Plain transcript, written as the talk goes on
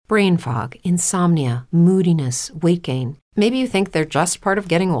brain fog, insomnia, moodiness, weight gain. Maybe you think they're just part of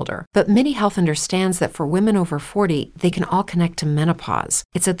getting older, but MIDI Health understands that for women over 40, they can all connect to menopause.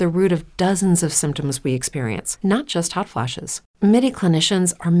 It's at the root of dozens of symptoms we experience, not just hot flashes. MIDI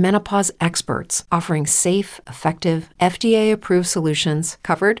clinicians are menopause experts, offering safe, effective, FDA-approved solutions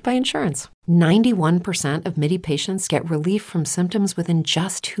covered by insurance. 91% of MIDI patients get relief from symptoms within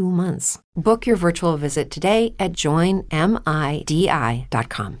just 2 months. Book your virtual visit today at joinmidi.com.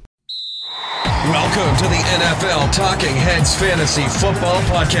 Welcome to the NFL Talking Heads Fantasy Football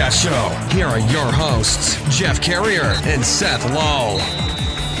Podcast Show. Here are your hosts, Jeff Carrier and Seth Lowe.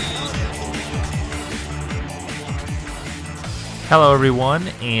 Hello, everyone,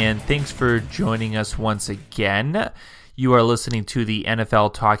 and thanks for joining us once again. You are listening to the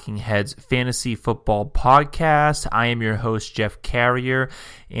NFL Talking Heads Fantasy Football Podcast. I am your host, Jeff Carrier,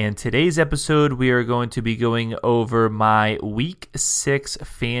 and today's episode we are going to be going over my Week 6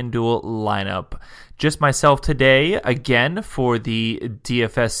 FanDuel lineup. Just myself today, again, for the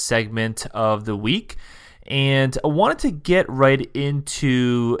DFS segment of the week. And I wanted to get right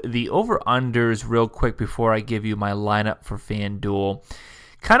into the over-unders real quick before I give you my lineup for FanDuel.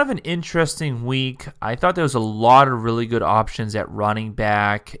 Kind of an interesting week. I thought there was a lot of really good options at running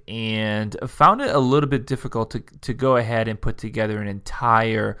back and found it a little bit difficult to go ahead and put together an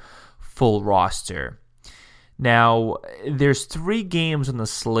entire full roster. Now, there's 3 games on the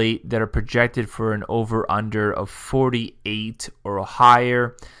slate that are projected for an over-under of 48 or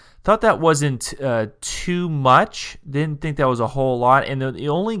higher. Thought that wasn't too much. Didn't think that was a whole lot. And the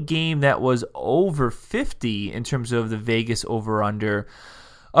only game that was over 50 in terms of the Vegas over-under,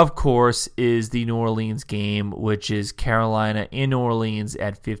 of course, is the New Orleans game, which is Carolina in New Orleans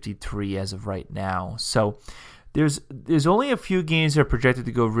at 53 as of right now. So there's only a few games that are projected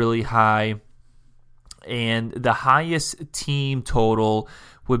to go really high, and the highest team total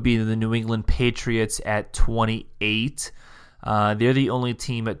would be the New England Patriots at 28. They're the only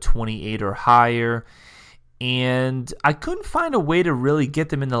team at 28 or higher, and I couldn't find a way to really get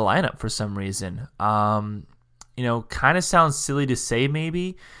them in the lineup for some reason. Kind of sounds silly to say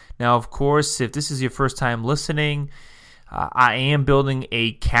maybe. Now, of course, if this is your first time listening, I am building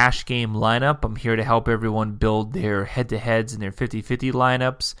a cash game lineup. I'm here to help everyone build their head-to-heads and their 50-50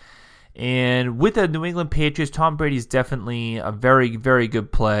 lineups. And with the New England Patriots, Tom Brady's definitely a very, very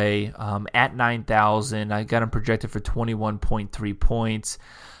good play. At 9,000, I got him projected for 21.3 points.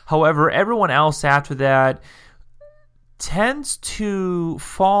 However, everyone else after that tends to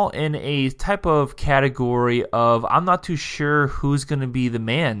fall in a type of category of I'm not too sure who's going to be the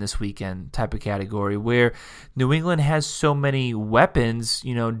man this weekend type of category, where New England has so many weapons.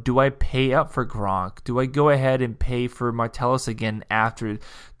 Do I pay up for Gronk? Do I go ahead and pay for Martellus again after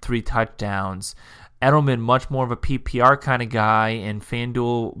 3 touchdowns? Edelman, much more of a PPR kind of guy, and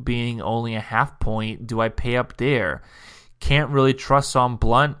FanDuel being only a half point. Do I pay up there? Can't really trust on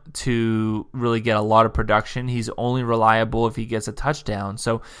Blunt to really get a lot of production. He's only reliable if he gets a touchdown.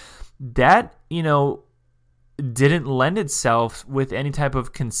 So that, didn't lend itself with any type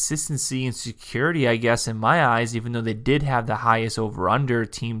of consistency and security, I guess, in my eyes, even though they did have the highest over-under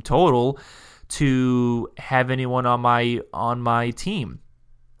team total, to have anyone on my team.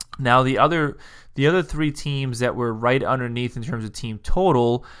 Now, the other 3 teams that were right underneath in terms of team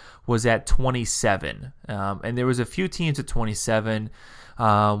total was at 27. And there was a few teams at 27,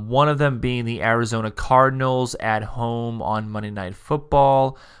 one of them being the Arizona Cardinals at home on Monday Night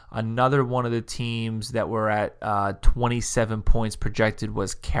Football. Another one of the teams that were at 27 points projected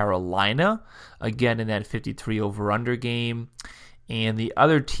was Carolina, again in that 53 over-under game. And the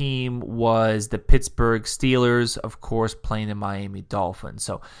other team was the Pittsburgh Steelers, of course, playing the Miami Dolphins.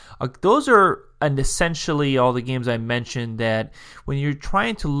 So those are essentially all the games I mentioned that when you're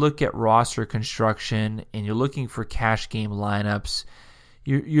trying to look at roster construction and you're looking for cash game lineups,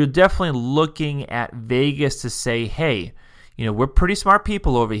 you're definitely looking at Vegas to say, hey, we're pretty smart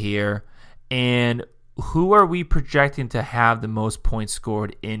people over here, and who are we projecting to have the most points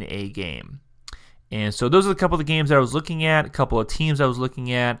scored in a game? And so those are a couple of the games that I was looking at, a couple of teams I was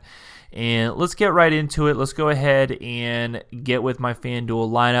looking at, and let's get right into it. Let's go ahead and get with my FanDuel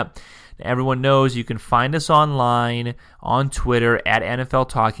lineup. Everyone knows you can find us online on Twitter at NFL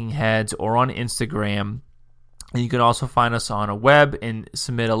Talking Heads or on Instagram. And you can also find us on a web and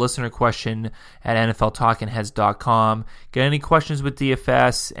submit a listener question at NFLTalkingHeads.com. Get any questions with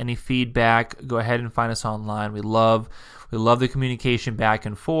DFS, any feedback, go ahead and find us online. We love the communication back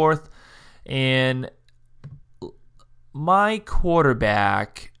and forth. And my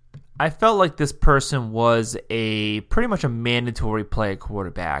quarterback, I felt like this person was pretty much a mandatory play at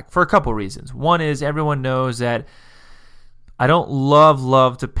quarterback for a couple reasons. One is everyone knows that I don't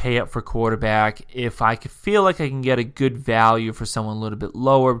love to pay up for quarterback if I could feel like I can get a good value for someone a little bit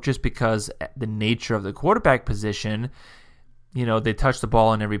lower, just because the nature of the quarterback position, they touch the ball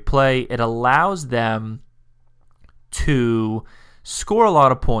on every play. It allows them to score a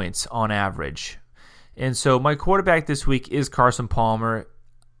lot of points on average. And so my quarterback this week is Carson Palmer.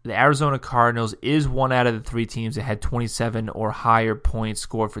 The Arizona Cardinals is one out of the 3 teams that had 27 or higher points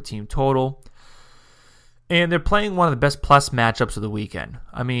scored for team total. And they're playing one of the best plus matchups of the weekend.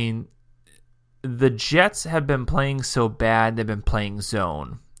 I mean, the Jets have been playing so bad, they've been playing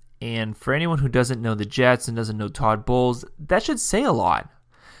zone. And for anyone who doesn't know the Jets and doesn't know Todd Bowles, that should say a lot.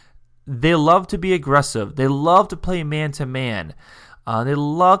 They love to be aggressive. They love to play man-to-man. They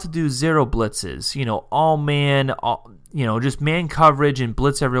love to do zero blitzes, all man, just man coverage and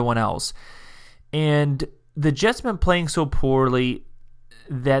blitz everyone else. And the Jets have been playing so poorly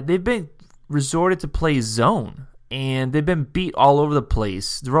that they've been resorted to play zone, and they've been beat all over the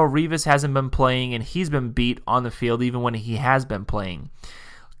place. Darrelle Revis hasn't been playing, and he's been beat on the field even when he has been playing.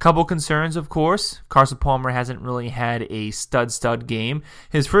 Couple concerns, of course. Carson Palmer hasn't really had a stud game.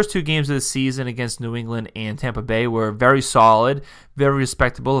 His first 2 games of the season against New England and Tampa Bay were very solid, very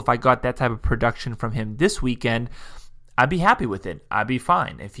respectable. If I got that type of production from him this weekend, I'd be happy with it. I'd be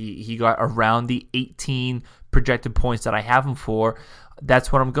fine. If he got around the 18 projected points that I have him for,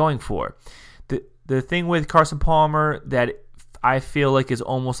 that's what I'm going for. The thing with Carson Palmer that I feel like is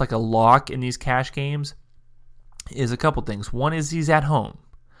almost like a lock in these cash games is a couple things. One is he's at home.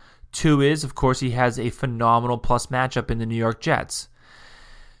 2 is, of course, he has a phenomenal plus matchup in the New York Jets.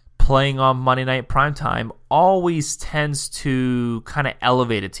 Playing on Monday Night Primetime always tends to kind of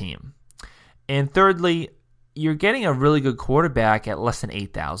elevate a team. And thirdly, you're getting a really good quarterback at less than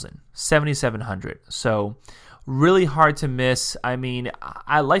 $8,000, $7,700. So really hard to miss. I mean,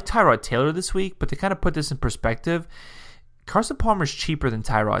 I like Tyrod Taylor this week, but to kind of put this in perspective, Carson Palmer's cheaper than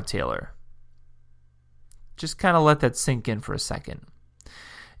Tyrod Taylor. Just kind of let that sink in for a second.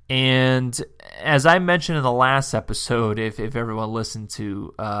 And as I mentioned in the last episode, if everyone listened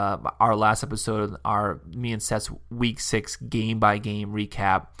to our last episode, me and Seth's Week 6 game-by-game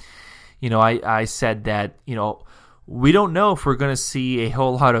recap, I said that, we don't know if we're going to see a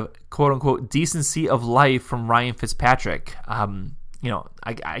whole lot of quote-unquote decency of life from Ryan Fitzpatrick.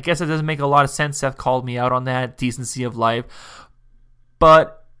 I guess it doesn't make a lot of sense. Seth called me out on that, decency of life.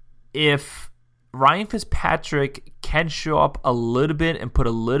 But if Ryan Fitzpatrick can show up a little bit and put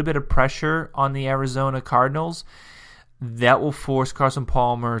a little bit of pressure on the Arizona Cardinals, that will force Carson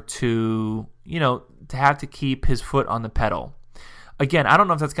Palmer to have to keep his foot on the pedal. Again, I don't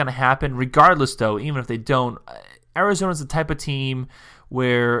know if that's going to happen. Regardless, though, even if they don't, Arizona's the type of team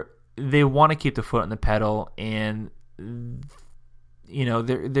where they want to keep the foot on the pedal, and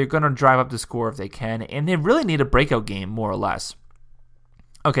they're going to drive up the score if they can, and they really need a breakout game, more or less.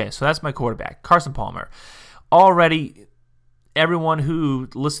 Okay, so that's my quarterback, Carson Palmer. Already, everyone who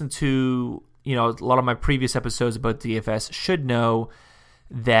listened to a lot of my previous episodes about DFS should know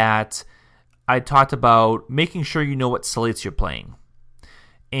that I talked about making sure you know what slates you're playing.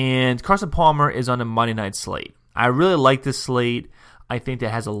 And Carson Palmer is on a Monday night slate. I really like this slate. I think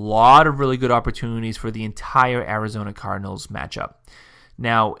that has a lot of really good opportunities for the entire Arizona Cardinals matchup.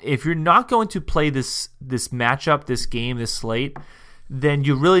 Now, if you're not going to play this matchup, this game, this slate, then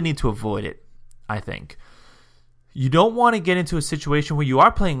you really need to avoid it, I think. You don't want to get into a situation where you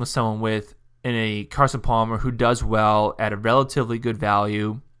are playing with someone in a Carson Palmer who does well at a relatively good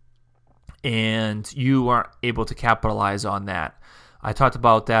value, and you aren't able to capitalize on that. I talked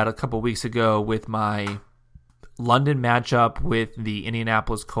about that a couple weeks ago with my London matchup with the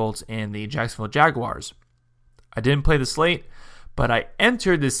Indianapolis Colts and the Jacksonville Jaguars. I didn't play the slate, but I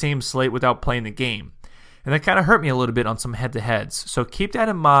entered the same slate without playing the game. And that kind of hurt me a little bit on some head-to-heads. So keep that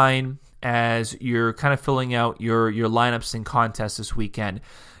in mind as you're kind of filling out your lineups and contests this weekend.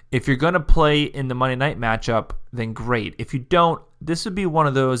 If you're going to play in the Monday night matchup, then great. If you don't, this would be one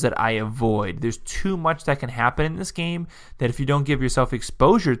of those that I avoid. There's too much that can happen in this game that if you don't give yourself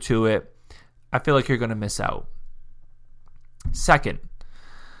exposure to it, I feel like you're going to miss out. Second,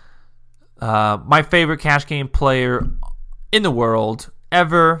 my favorite cash game player in the world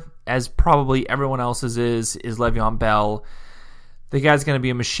ever, as probably everyone else's is Le'Veon Bell. The guy's going to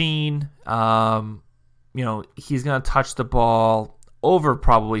be a machine. He's going to touch the ball over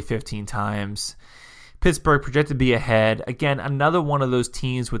probably 15 times. Pittsburgh projected to be ahead. Again, another one of those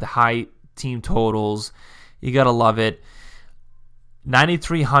teams with high team totals. You got to love it.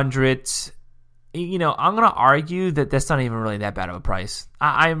 9,300. I'm going to argue that that's not even really that bad of a price.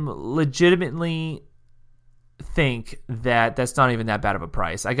 I'm legitimately think that that's not even that bad of a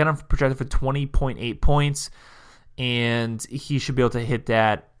price. I got him projected for 20.8 points, and he should be able to hit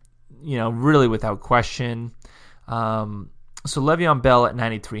that, really without question. So Le'Veon Bell at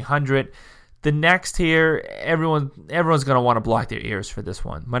 9,300. The next here, everyone's going to want to block their ears for this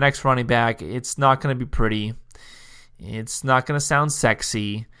one. My next running back, it's not going to be pretty. It's not going to sound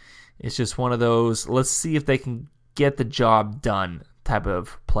sexy. It's just one of those, let's see if they can get the job done type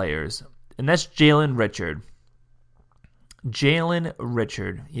of players. And that's Jalen Richard. Jalen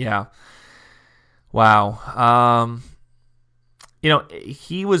Richard, yeah. Wow.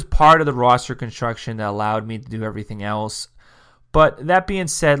 He was part of the roster construction that allowed me to do everything else. But that being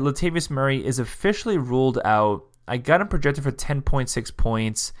said, Latavius Murray is officially ruled out. I got him projected for 10.6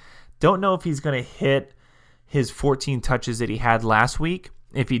 points. Don't know if he's going to hit his 14 touches that he had last week.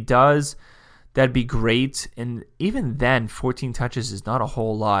 If he does, that'd be great. And even then, 14 touches is not a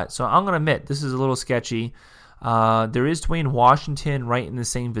whole lot. So I'm going to admit, this is a little sketchy. There is Dwayne Washington right in the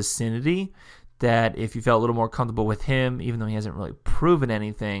same vicinity, that if you felt a little more comfortable with him, even though he hasn't really proven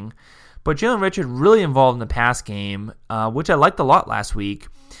anything. But Jalen Richard really involved in the pass game, which I liked a lot last week.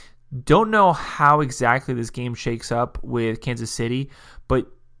 Don't know how exactly this game shakes up with Kansas City, but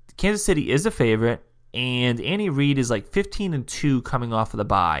Kansas City is a favorite, and Andy Reid is like 15-2 coming off of the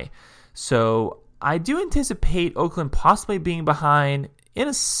bye. So I do anticipate Oakland possibly being behind in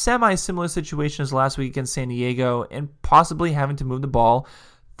a semi-similar situation as last week against San Diego, and possibly having to move the ball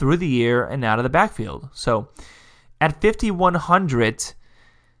through the air and out of the backfield. So at 5,100,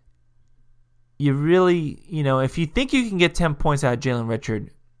 you really, if you think you can get 10 points out of Jalen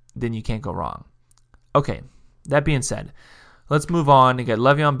Richard, then you can't go wrong. Okay, that being said, let's move on and get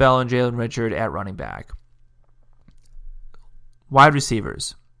Le'Veon Bell and Jalen Richard at running back. Wide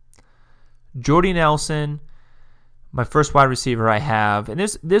receivers. Jordy Nelson, my first wide receiver I have, and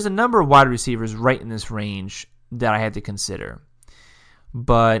there's a number of wide receivers right in this range that I had to consider.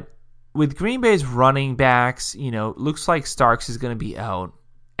 But with Green Bay's running backs, looks like Starks is going to be out.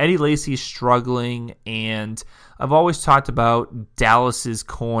 Eddie Lacy's struggling, and I've always talked about Dallas's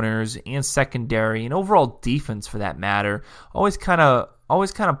corners and secondary and overall defense, for that matter, always kind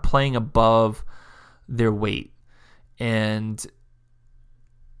of playing above their weight. And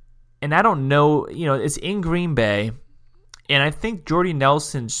I don't know, it's in Green Bay, and I think Jordy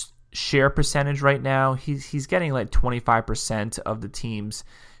Nelson's share percentage right now, he's getting like 25% of the team's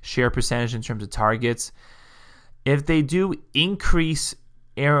share percentage in terms of targets. If they do increase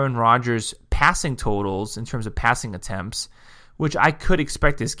Aaron Rodgers' passing totals in terms of passing attempts, which I could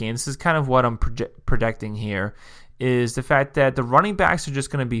expect this game, this is kind of what I'm predicting here, is the fact that the running backs are just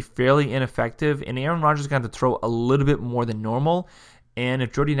going to be fairly ineffective, and Aaron Rodgers is going to have to throw a little bit more than normal. And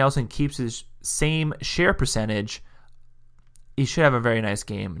if Jordy Nelson keeps his same share percentage, he should have a very nice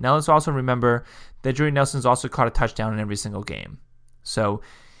game. Now let's also remember that Jordy Nelson's also caught a touchdown in every single game. So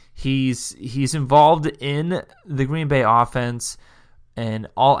he's involved in the Green Bay offense in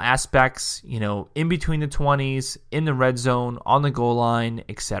all aspects, in between the 20s, in the red zone, on the goal line,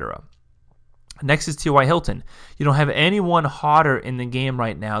 etc. Next is T.Y. Hilton. You don't have anyone hotter in the game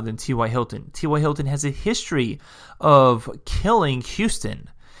right now than T.Y. Hilton. T.Y. Hilton has a history of killing Houston.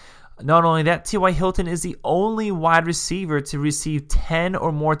 Not only that, T.Y. Hilton is the only wide receiver to receive 10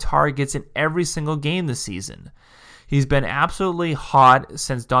 or more targets in every single game this season. He's been absolutely hot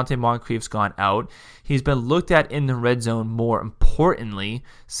since Dante Moncrief's gone out. He's been looked at in the red zone more importantly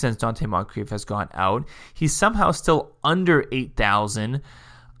since Dante Moncrief has gone out. He's somehow still under 8,000.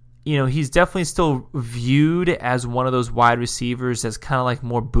 He's definitely still viewed as one of those wide receivers that's kind of like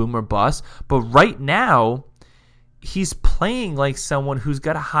more boom or bust. But right now, he's playing like someone who's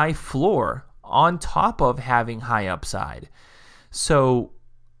got a high floor on top of having high upside. So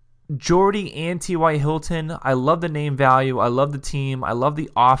Jordy and T.Y. Hilton, I love the name value. I love the team. I love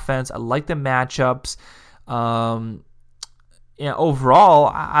the offense. I like the matchups.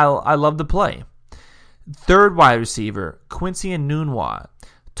 Overall, I love the play. Third wide receiver, Quincy Enunwa.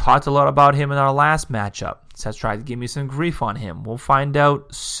 Talked a lot about him in our last matchup. Seth tried to give me some grief on him. We'll find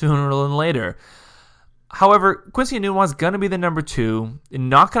out sooner than later. However, Quincy Enunwa is going to be the number 2. They're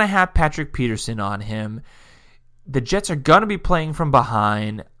not going to have Patrick Peterson on him. The Jets are going to be playing from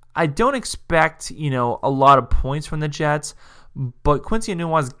behind. I don't expect, a lot of points from the Jets, but Quincy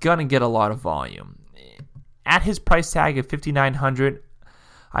Enunwa is going to get a lot of volume. At his price tag of $5,900,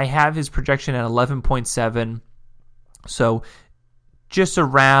 I have his projection at 11.7. So just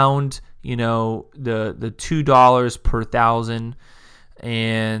around, the $2 per 1,000,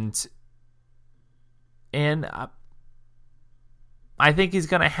 and I think he's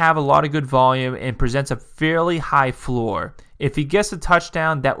going to have a lot of good volume and presents a fairly high floor. If he gets a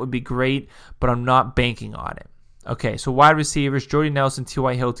touchdown, that would be great, but I'm not banking on it. Okay, so wide receivers, Jordy Nelson,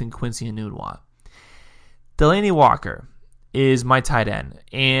 T.Y. Hilton, Quincy Enunwa. Delanie Walker is my tight end,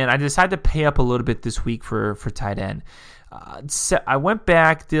 and I decided to pay up a little bit this week for tight end. So I went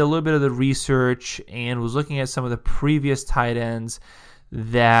back, did a little bit of the research, and was looking at some of the previous tight ends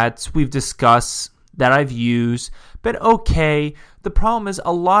that we've discussed, that I've used, but okay. The problem is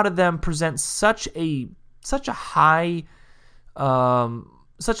a lot of them present such a high,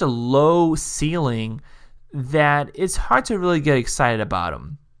 such a low ceiling that it's hard to really get excited about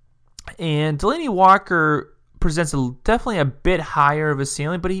them. And Delanie Walker presents definitely a bit higher of a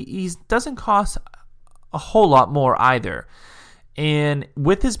ceiling, but he doesn't cost a whole lot more either. And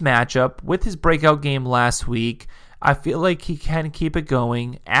with his matchup, with his breakout game last week, I feel like he can keep it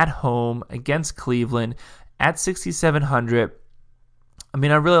going at home against Cleveland at 6,700. I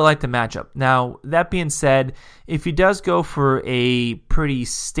mean, I really like the matchup. Now, that being said, if he does go for a pretty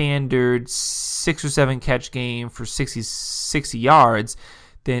standard 6 or 7 catch game for 60 yards,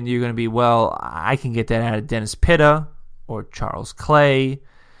 then you're going to be, well, I can get that out of Dennis Pitta or Charles Clay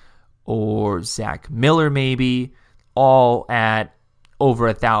or Zach Miller maybe, all at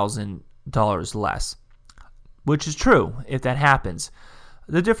over $1,000 less, which is true if that happens.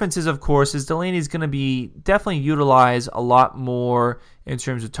 The difference is, of course, is Delanie's going to be definitely utilized a lot more in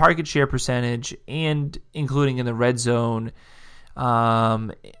terms of target share percentage and including in the red zone,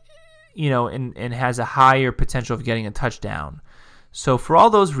 and has a higher potential of getting a touchdown. So for all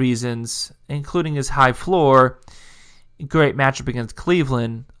those reasons, including his high floor, great matchup against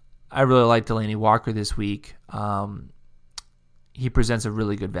Cleveland, I really like Delanie Walker this week. He presents a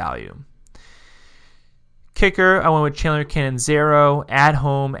really good value. Kicker, I went with Chandler Catanzaro at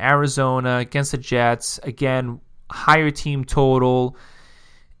home, Arizona, against the Jets. Again, higher team total.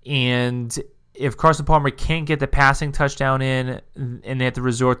 And if Carson Palmer can't get the passing touchdown in and they have to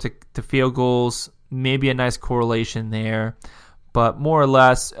resort to field goals, maybe a nice correlation there. But more or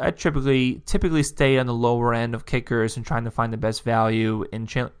less, I typically stay on the lower end of kickers and trying to find the best value. And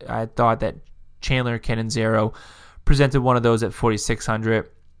I thought that Chandler Catanzaro presented one of those at 4,600.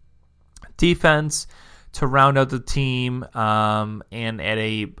 Defense, to round out the team, and at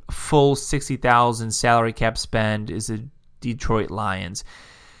a full $60,000 salary cap spend, is the Detroit Lions.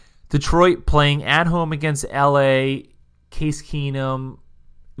 Detroit playing at home against LA, Case Keenum,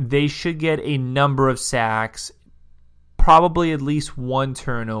 they should get a number of sacks, probably at least one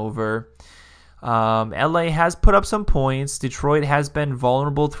turnover. LA has put up some points. Detroit has been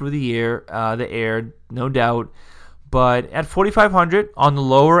vulnerable through the air, no doubt. But at 4,500 on the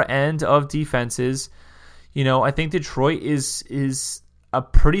lower end of defenses, I think Detroit is a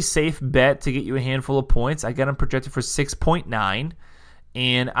pretty safe bet to get you a handful of points. I got them projected for 6.9,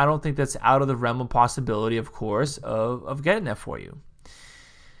 and I don't think that's out of the realm of possibility, of course, of getting that for you.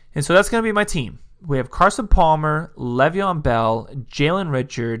 And so that's going to be my team. We have Carson Palmer, Le'Veon Bell, Jalen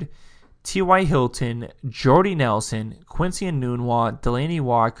Richard, T.Y. Hilton, Jordy Nelson, Quincy Enunwa, Delanie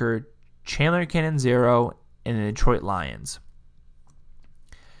Walker, Chandler Catanzaro, and the Detroit Lions.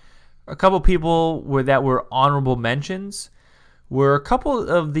 A couple people that were honorable mentions were a couple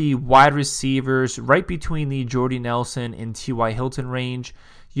of the wide receivers right between the Jordy Nelson and T.Y. Hilton range.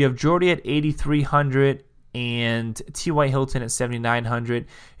 You have Jordy at 8,300 and T.Y. Hilton at 7,900.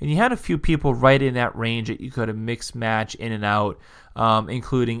 And you had a few people right in that range that you could have mixed match in and out,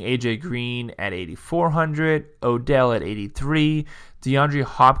 including A.J. Green at 8,400, Odell at 83, DeAndre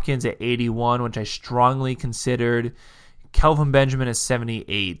Hopkins at 81, which I strongly considered, Kelvin Benjamin at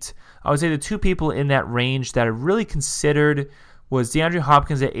 78. I would say the two people in that range that I really considered was DeAndre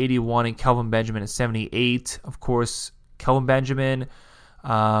Hopkins at 81 and Kelvin Benjamin at 78. Of course, Kelvin Benjamin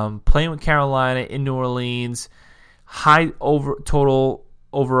playing with Carolina in New Orleans, high total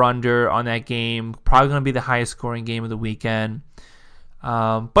over-under on that game, probably going to be the highest scoring game of the weekend.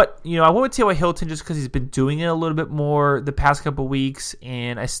 But, I went with T.Y. Hilton just because he's been doing it a little bit more the past couple weeks,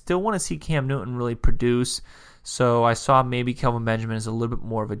 and I still want to see Cam Newton really produce. So I saw maybe Kelvin Benjamin is a little bit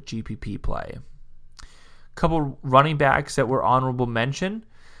more of a GPP play. A couple running backs that were honorable mention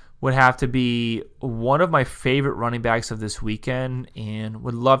would have to be one of my favorite running backs of this weekend, and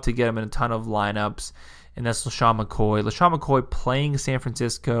would love to get him in a ton of lineups, and that's LeSean McCoy. LeSean McCoy playing San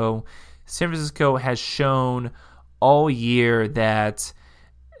Francisco. San Francisco has shown all year that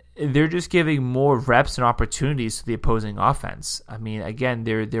they're just giving more reps and opportunities to the opposing offense. I mean, again,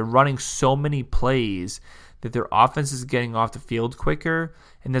 they're running so many plays that their offense is getting off the field quicker,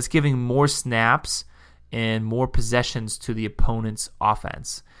 and that's giving more snaps and more possessions to the opponent's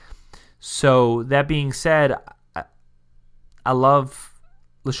offense. So that being said, I love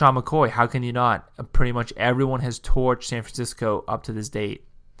LeSean McCoy. How can you not? Pretty much everyone has torched San Francisco up to this date.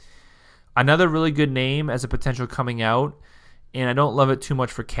 Another really good name as a potential coming out And I don't love it too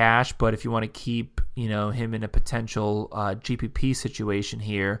much for cash, but if you want to keep, him in a potential GPP situation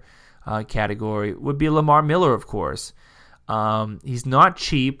here, category would be Lamar Miller, of course. He's not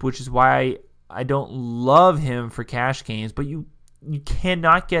cheap, which is why I don't love him for cash games, but you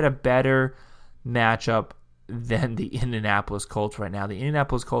cannot get a better matchup than the Indianapolis Colts right now. The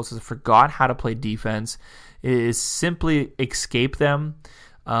Indianapolis Colts have forgot how to play defense. It is simply escape them.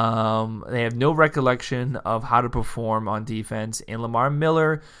 They have no recollection of how to perform on defense. And Lamar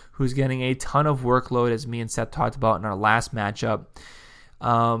Miller, who's getting a ton of workload, as me and Seth talked about in our last matchup.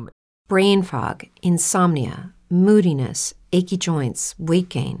 Brain fog, insomnia, moodiness, achy joints, weight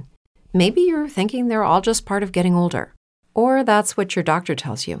gain. Maybe you're thinking they're all just part of getting older. Or that's what your doctor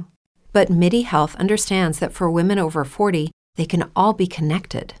tells you. But MIDI Health understands that for women over 40, they can all be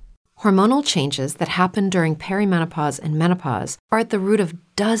connected. Hormonal changes that happen during perimenopause and menopause are at the root of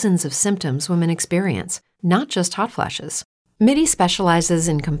dozens of symptoms women experience, not just hot flashes. MIDI specializes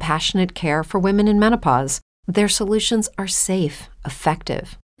in compassionate care for women in menopause. Their solutions are safe,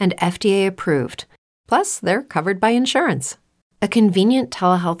 effective, and FDA approved. Plus, they're covered by insurance. A convenient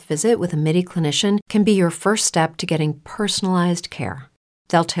telehealth visit with a MIDI clinician can be your first step to getting personalized care.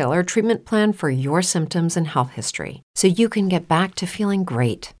 They'll tailor a treatment plan for your symptoms and health history so you can get back to feeling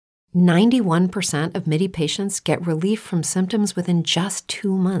great. 91% of MIDI patients get relief from symptoms within just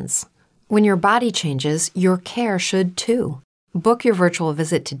 2 months. When your body changes, your care should too. Book your virtual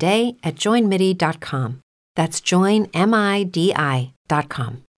visit today at joinmidi.com. That's joinmidi.com.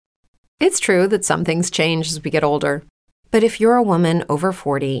 It's true that some things change as we get older. But if you're a woman over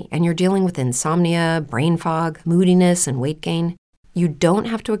 40 and you're dealing with insomnia, brain fog, moodiness, and weight gain, you don't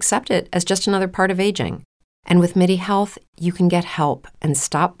have to accept it as just another part of aging. And with MIDI Health, you can get help and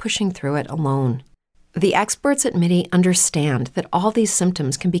stop pushing through it alone. The experts at MIDI understand that all these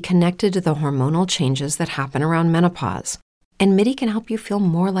symptoms can be connected to the hormonal changes that happen around menopause, and MIDI can help you feel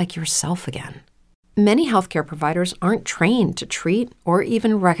more like yourself again. Many healthcare providers aren't trained to treat or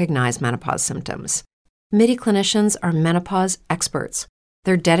even recognize menopause symptoms. MIDI clinicians are menopause experts.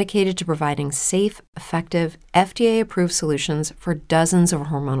 They're dedicated to providing safe, effective, FDA-approved solutions for dozens of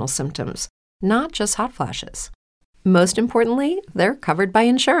hormonal symptoms, not just hot flashes. Most importantly, they're covered by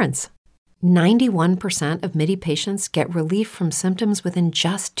insurance. 91% of MIDI patients get relief from symptoms within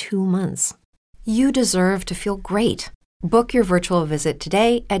just 2 months. You deserve to feel great. Book your virtual visit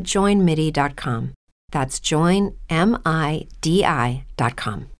today at joinmidi.com. That's joinmidi.com.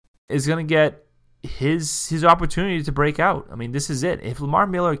 Is going to get his opportunity to break out. I mean, this is it. If Lamar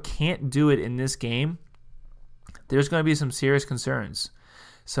Miller can't do it in this game, there's going to be some serious concerns.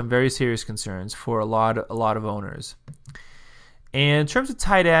 Some very serious concerns for a lot of owners. And in terms of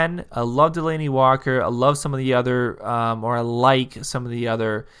tight end, I love Delanie Walker. I love some of the other, or I like some of the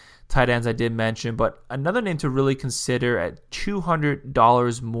other tight ends I did mention. But another name to really consider at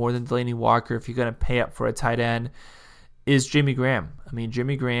 $200 more than Delanie Walker, if you're going to pay up for a tight end, is Jimmy Graham. I mean,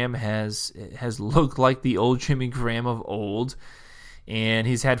 Jimmy Graham has looked like the old Jimmy Graham of old. And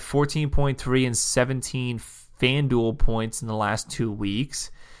he's had 14.3 and 17 FanDuel points in the last 2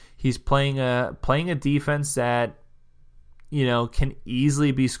 weeks. He's playing a defense that, can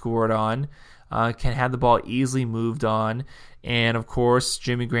easily be scored on, can have the ball easily moved on. And, of course,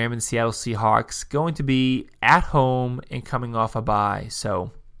 Jimmy Graham and Seattle Seahawks going to be at home and coming off a bye. So,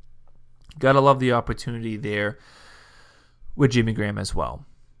 got to love the opportunity there with Jimmy Graham as well.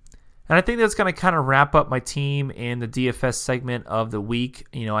 And I think that's going to kind of wrap up my team in the DFS segment of the week.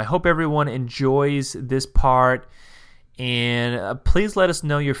 I hope everyone enjoys this part. And please let us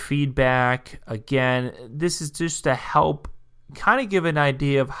know your feedback. Again, this is just to help kind of give an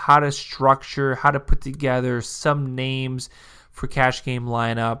idea of how to structure, how to put together some names for cash game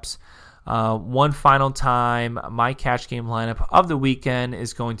lineups. One final time, my cash game lineup of the weekend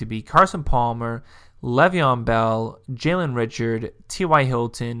is going to be Carson Palmer, Le'Veon Bell, Jalen Richard, T.Y.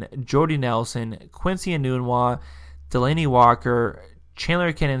 Hilton, Jordy Nelson, Quincy Enunwa, Delanie Walker,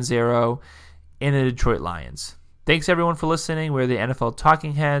 Chandler Catanzaro, and the Detroit Lions. Thanks, everyone, for listening. We're the NFL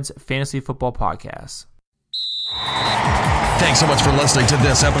Talking Heads Fantasy Football Podcast. Thanks so much for listening to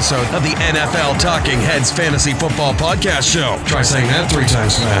this episode of the NFL Talking Heads Fantasy Football Podcast Show. Try saying that 3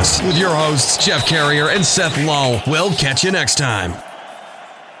 times fast. With your hosts, Jeff Carrier and Seth Lowe. We'll catch you next time.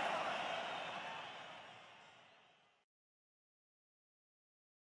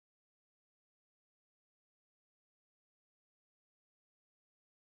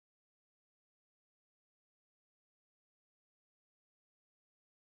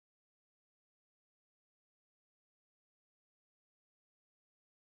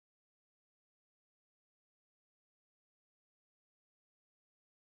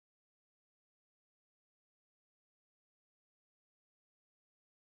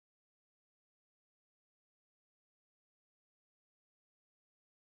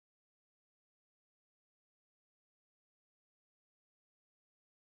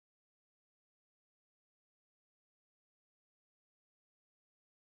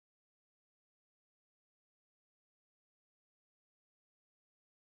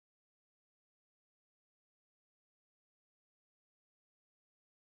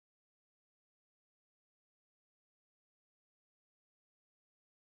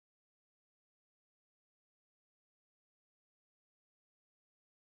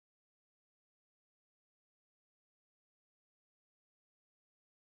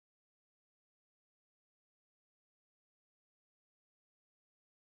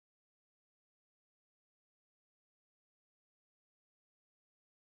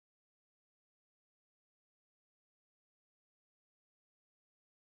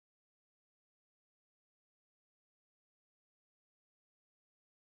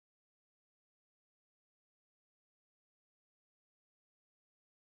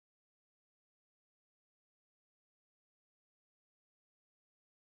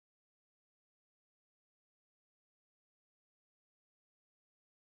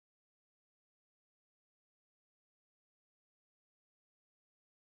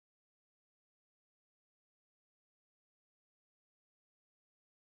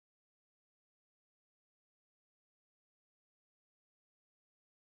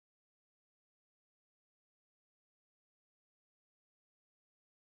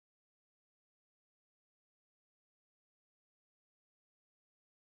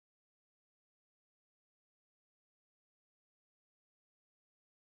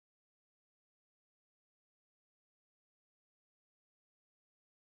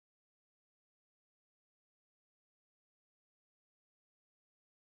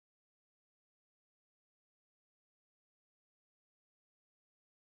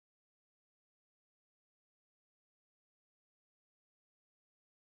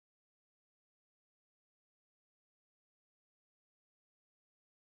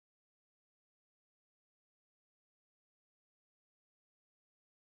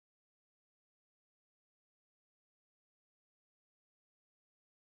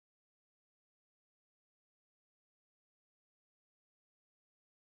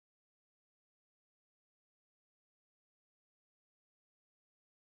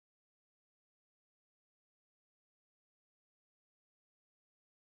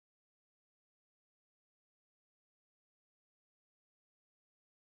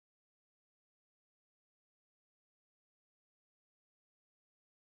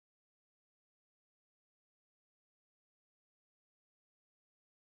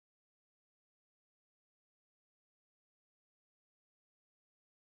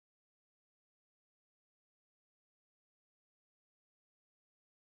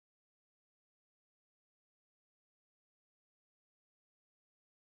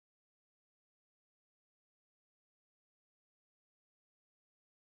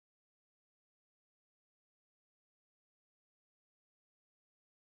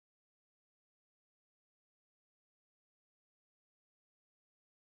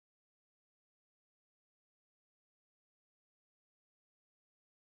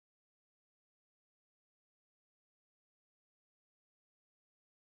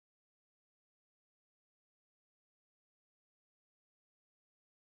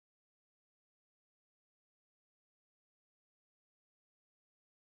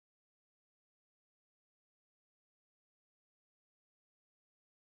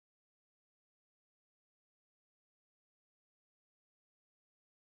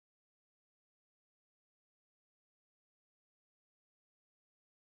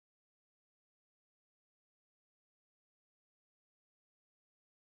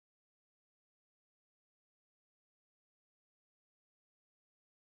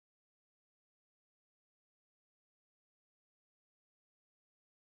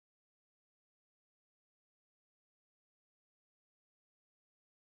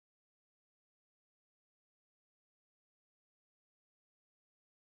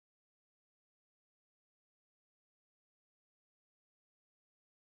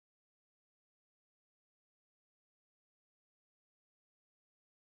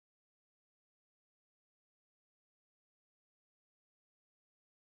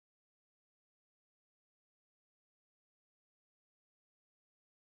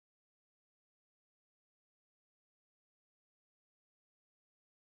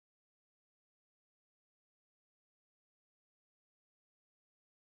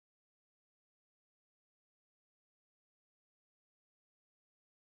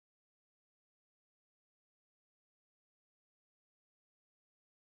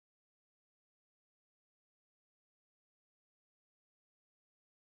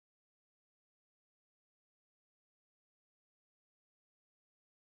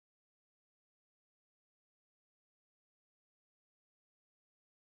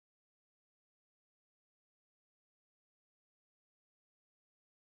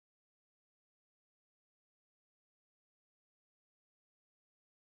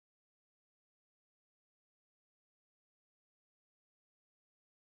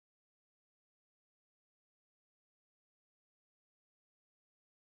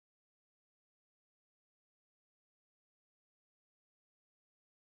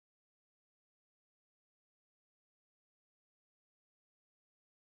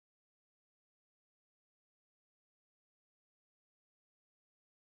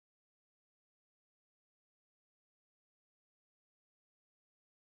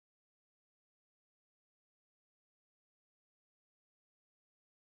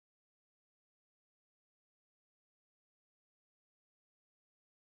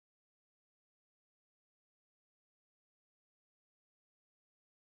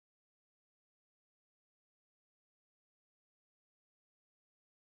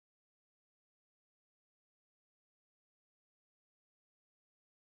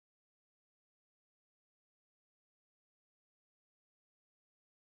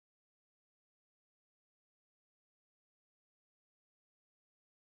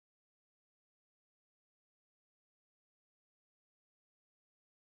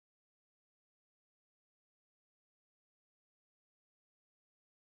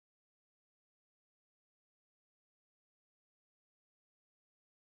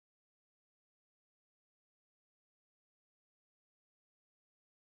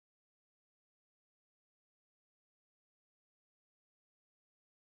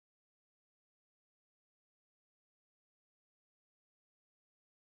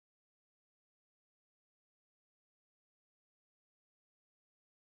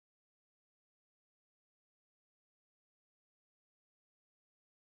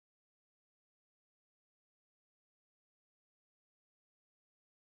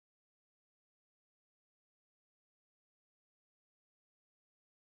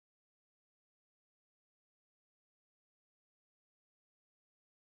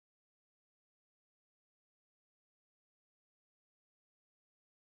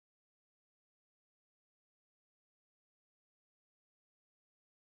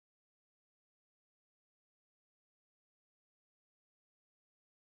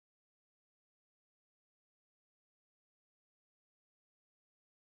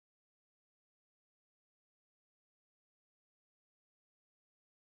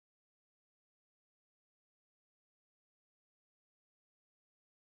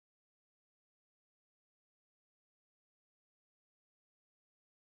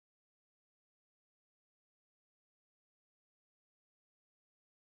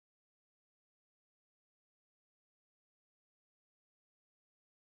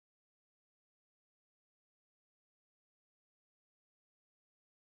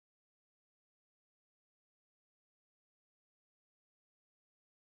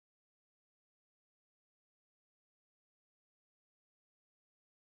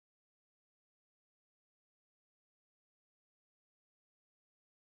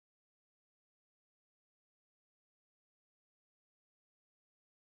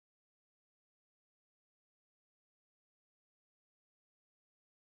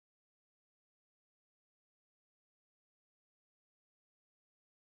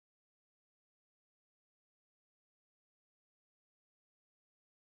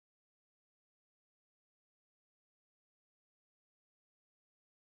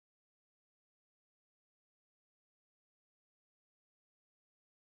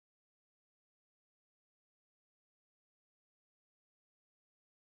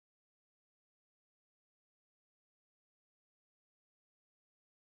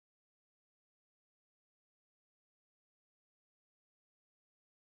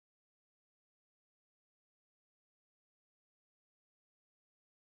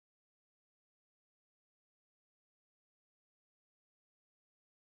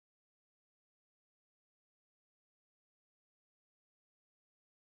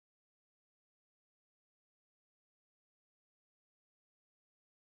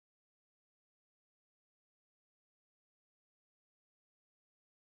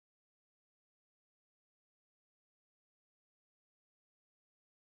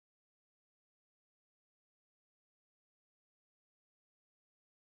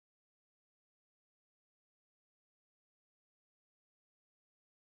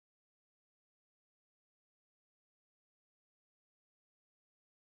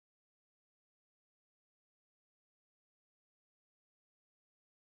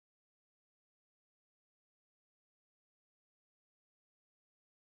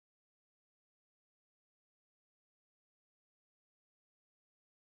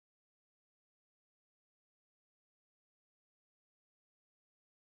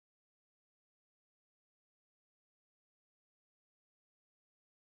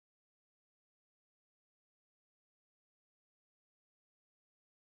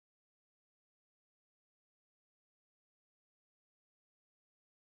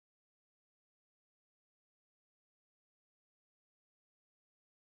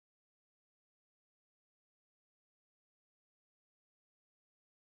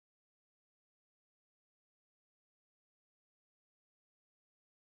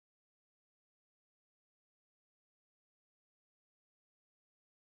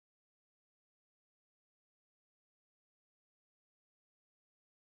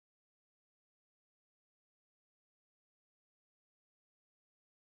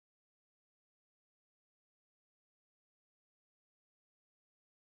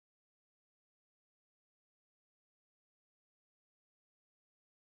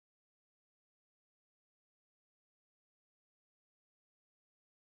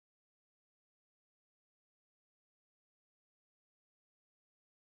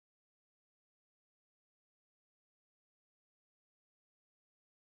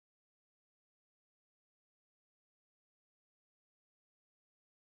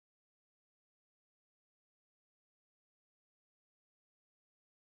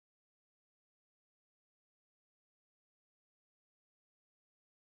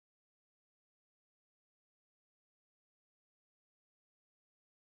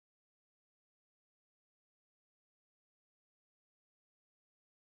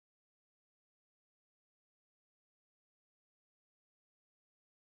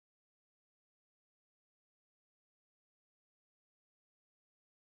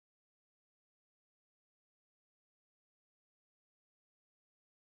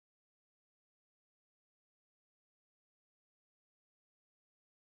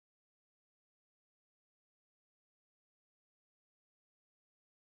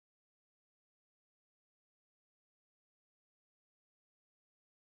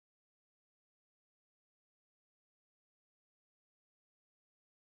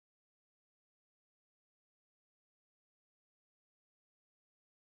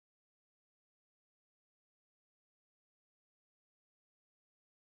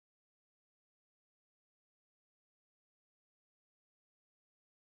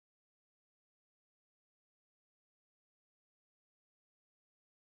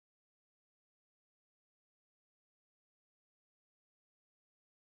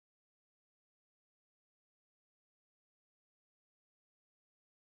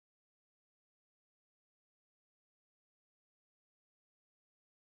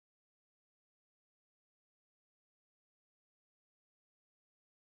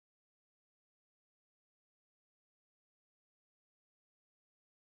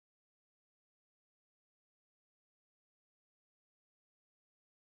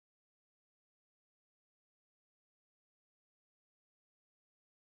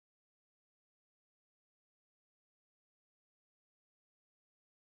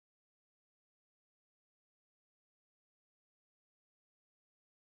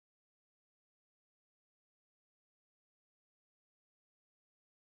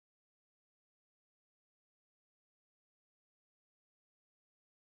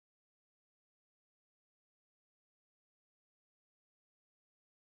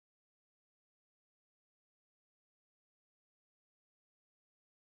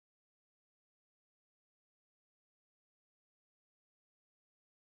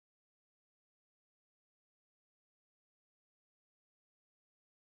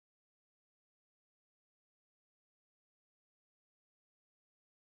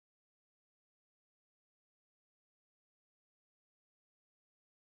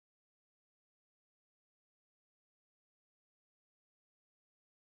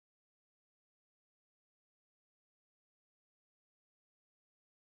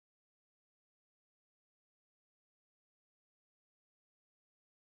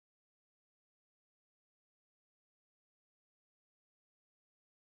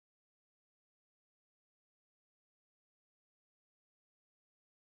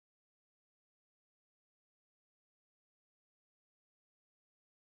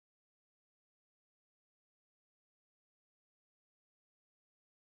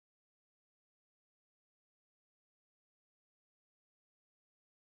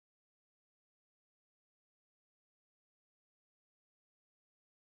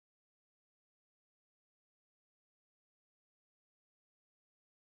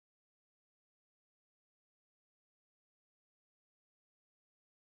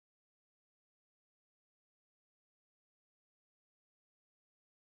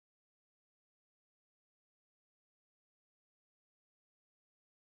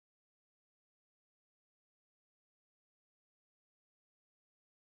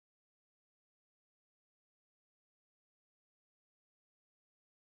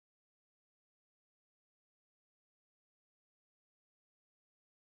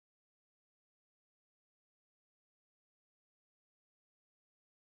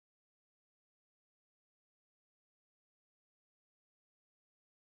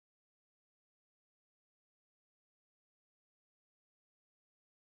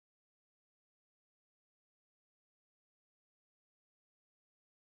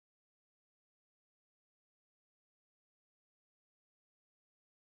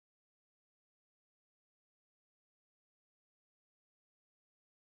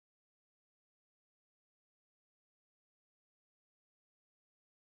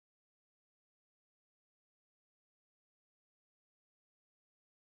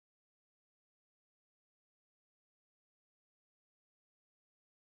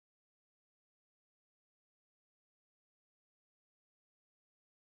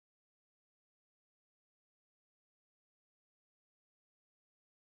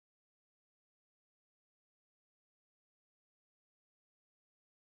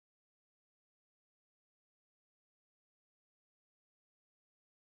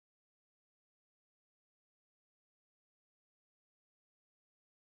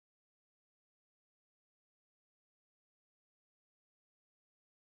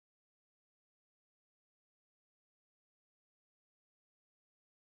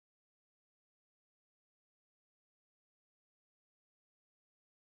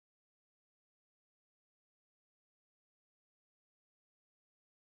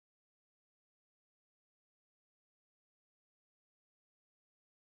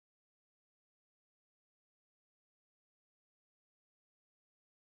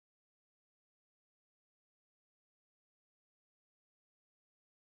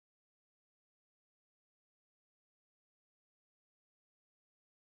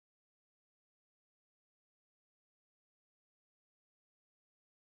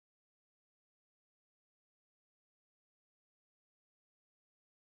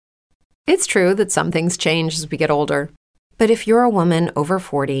 It's true that some things change as we get older. But if you're a woman over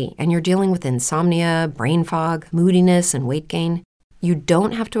 40 and you're dealing with insomnia, brain fog, moodiness, and weight gain, you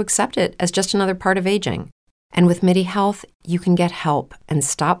don't have to accept it as just another part of aging. And with MIDI Health, you can get help and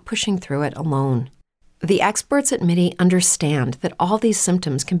stop pushing through it alone. The experts at MIDI understand that all these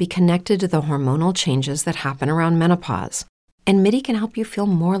symptoms can be connected to the hormonal changes that happen around menopause, and MIDI can help you feel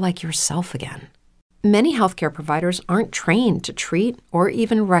more like yourself again. Many healthcare providers aren't trained to treat or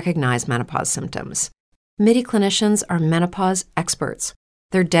even recognize menopause symptoms. MIDI clinicians are menopause experts.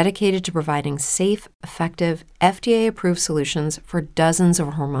 They're dedicated to providing safe, effective, FDA-approved solutions for dozens of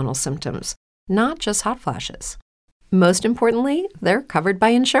hormonal symptoms, not just hot flashes. Most importantly, they're covered by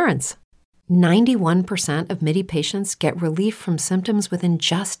insurance. 91% of MIDI patients get relief from symptoms within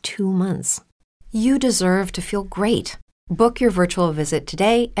just 2 months. You deserve to feel great. Book your virtual visit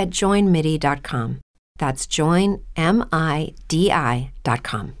today at joinmidi.com. That's joinmidi.com.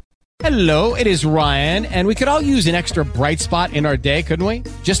 Hello, it is Ryan, and we could all use an extra bright spot in our day, couldn't we?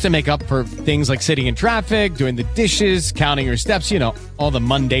 Just to make up for things like sitting in traffic, doing the dishes, counting your steps, all the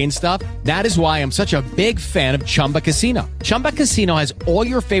mundane stuff. That is why I'm such a big fan of Chumba Casino. Chumba Casino has all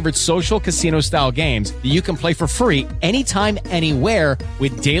your favorite social casino-style games that you can play for free anytime, anywhere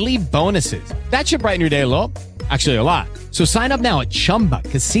with daily bonuses. That should brighten your day a little. Actually, a lot. So sign up now at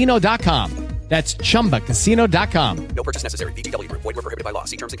ChumbaCasino.com. That's ChumbaCasino.com. No purchase necessary. VGW Group. Void where prohibited by law.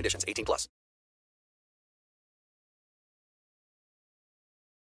 See terms and conditions. 18+.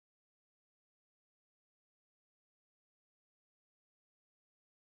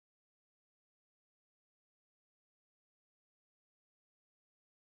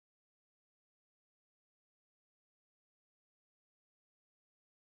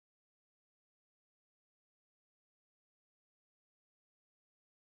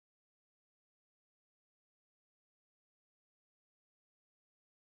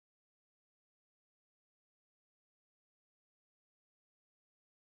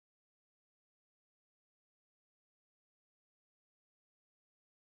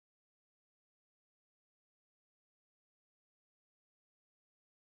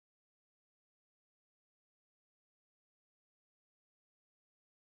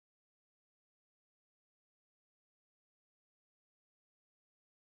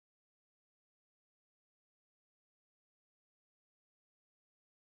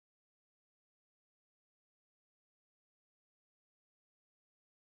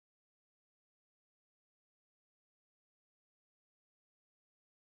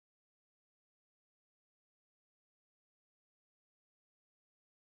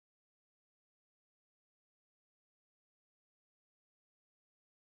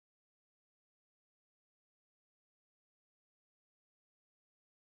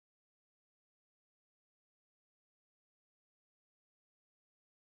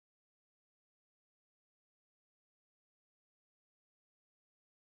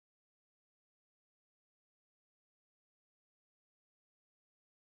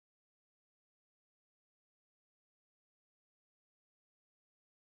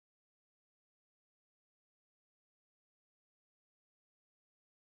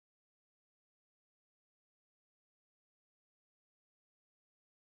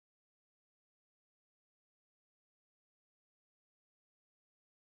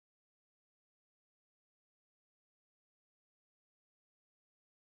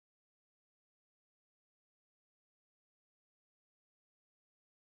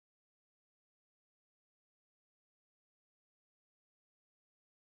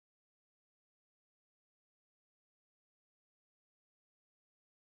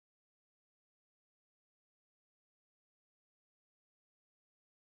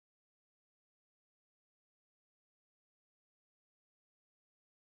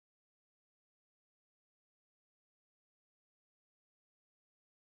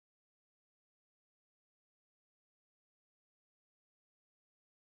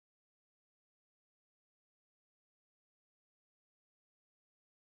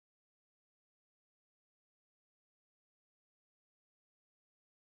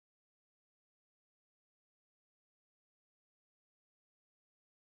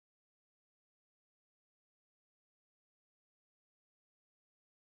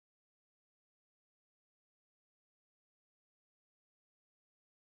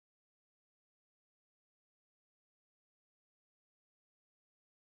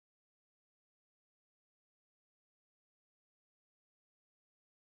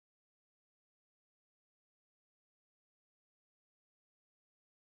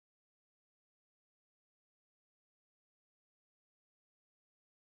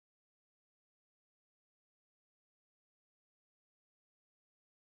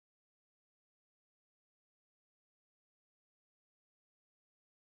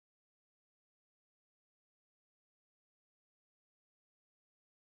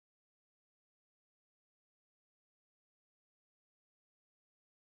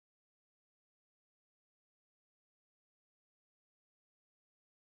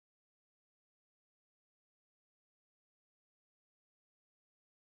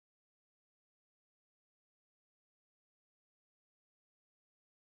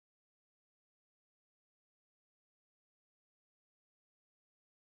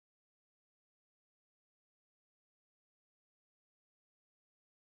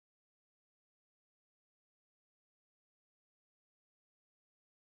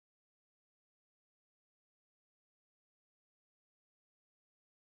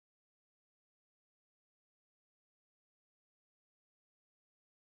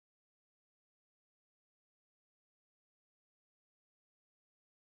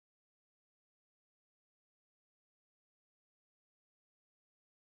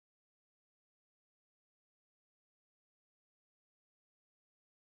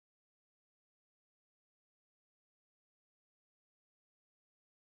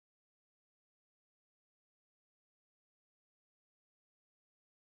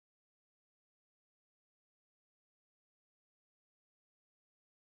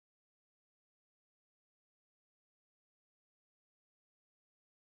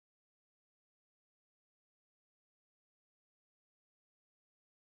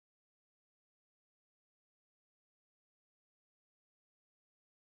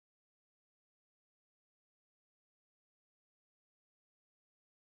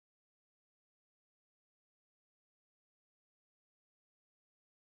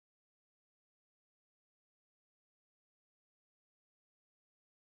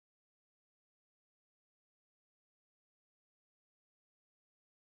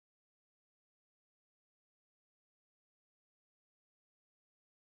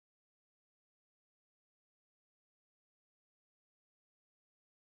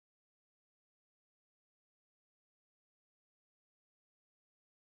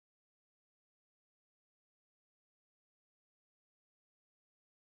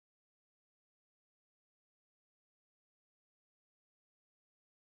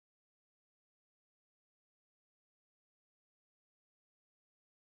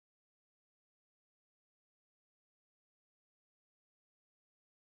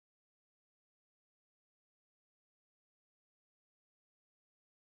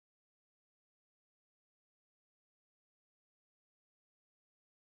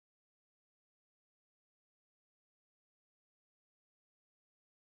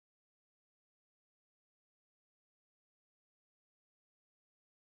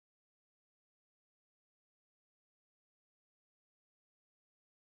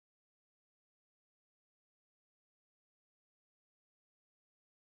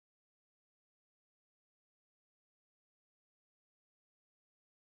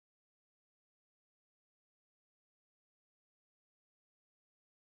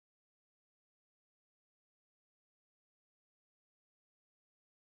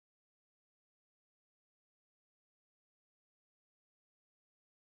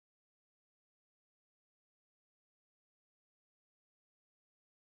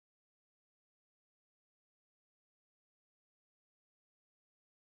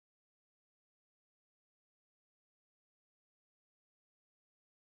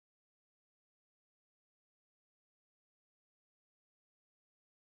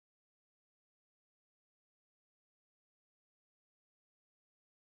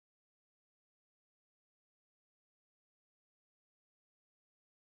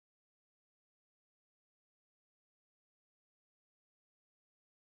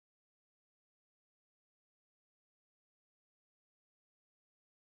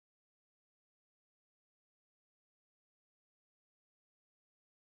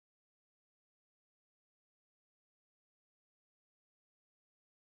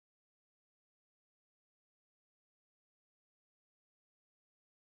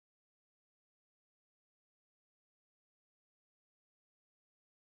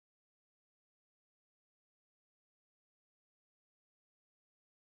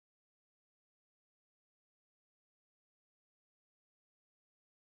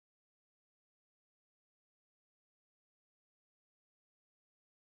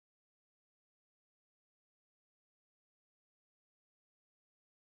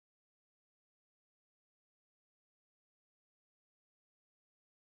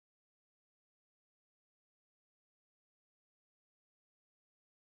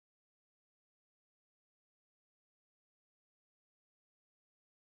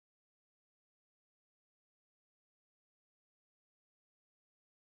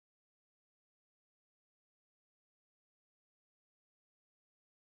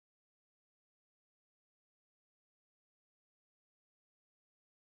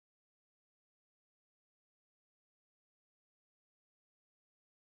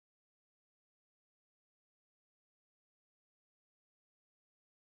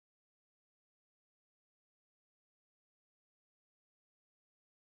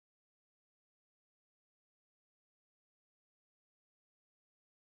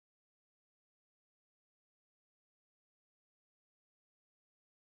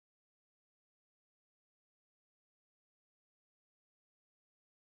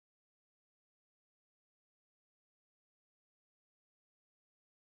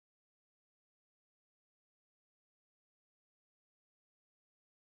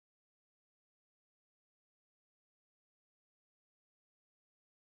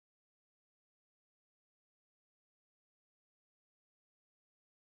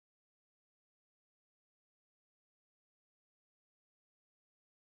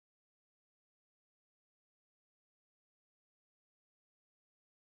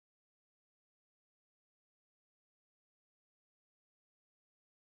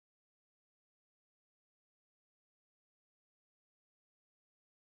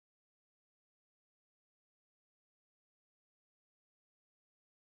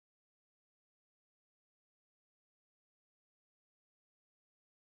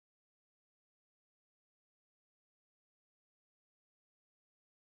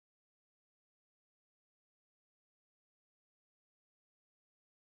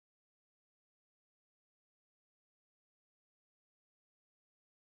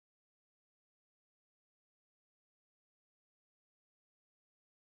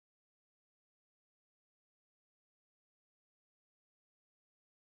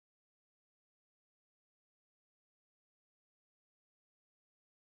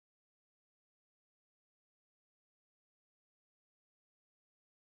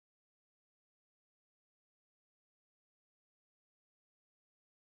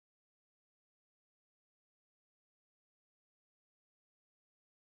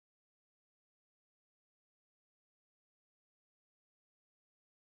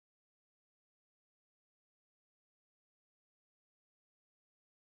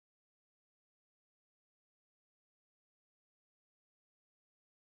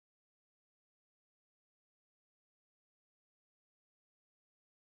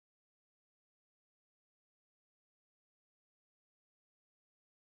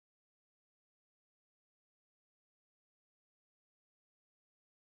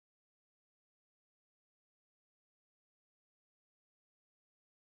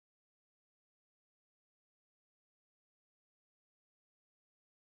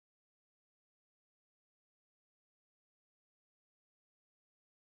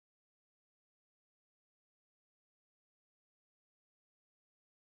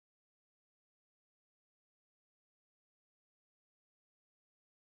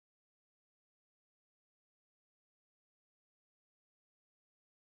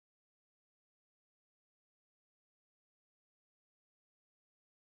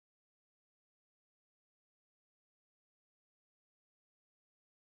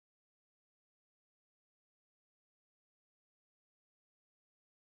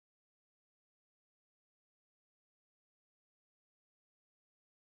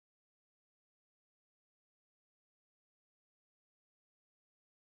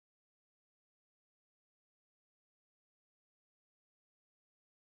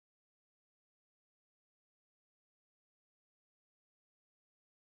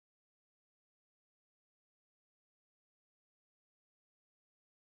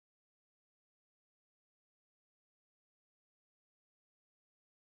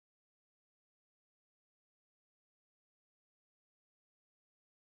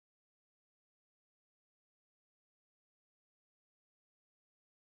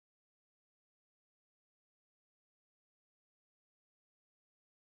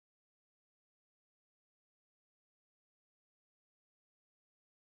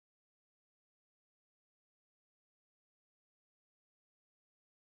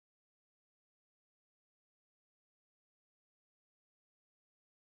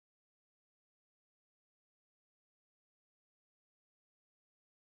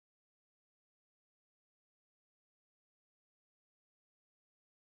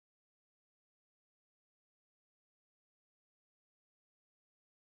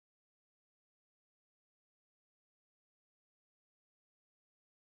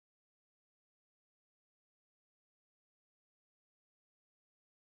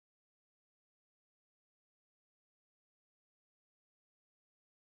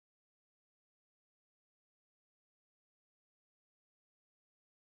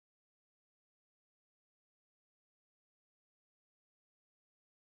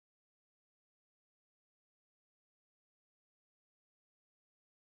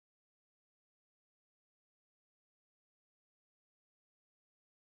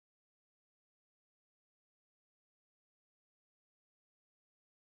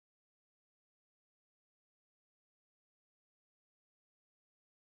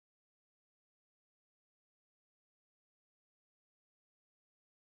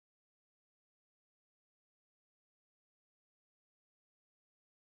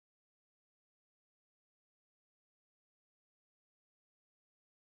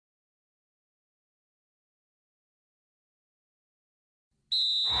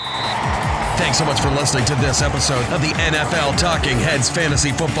 Thanks so much for listening to this episode of the NFL Talking Heads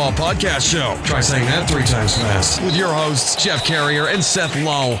Fantasy Football Podcast Show. Try saying that 3 times fast with your hosts, Jeff Carrier and Seth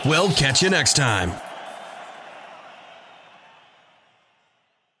Lowe. We'll catch you next time.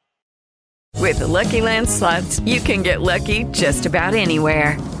 With the Lucky Land Slots, you can get lucky just about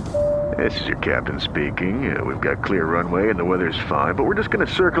anywhere. This is your captain speaking. We've got clear runway and the weather's fine, but we're just going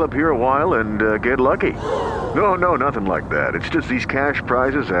to circle up here a while and get lucky. No, nothing like that. It's just these cash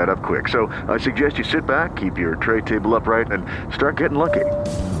prizes add up quick. So I suggest you sit back, keep your tray table upright, and start getting lucky.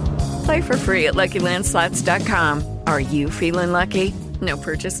 Play for free at LuckyLandSlots.com. Are you feeling lucky? No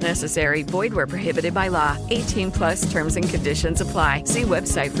purchase necessary. Void where prohibited by law. 18+ terms and conditions apply. See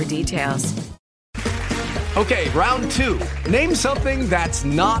website for details. Okay, round 2. Name something that's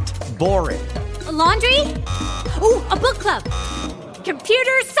not boring. A laundry? Ooh, a book club.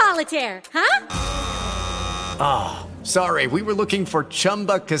 Computer solitaire, huh? Ah, sorry, we were looking for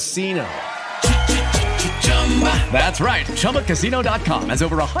Chumba Casino. That's right, ChumbaCasino.com has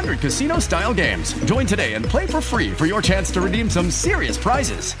over 100 casino-style games. Join today and play for free for your chance to redeem some serious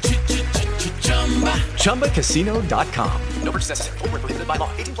prizes. ChumbaCasino.com. No purchase necessary. Void where prohibited by law.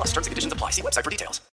 18+ terms and conditions apply. See website for details.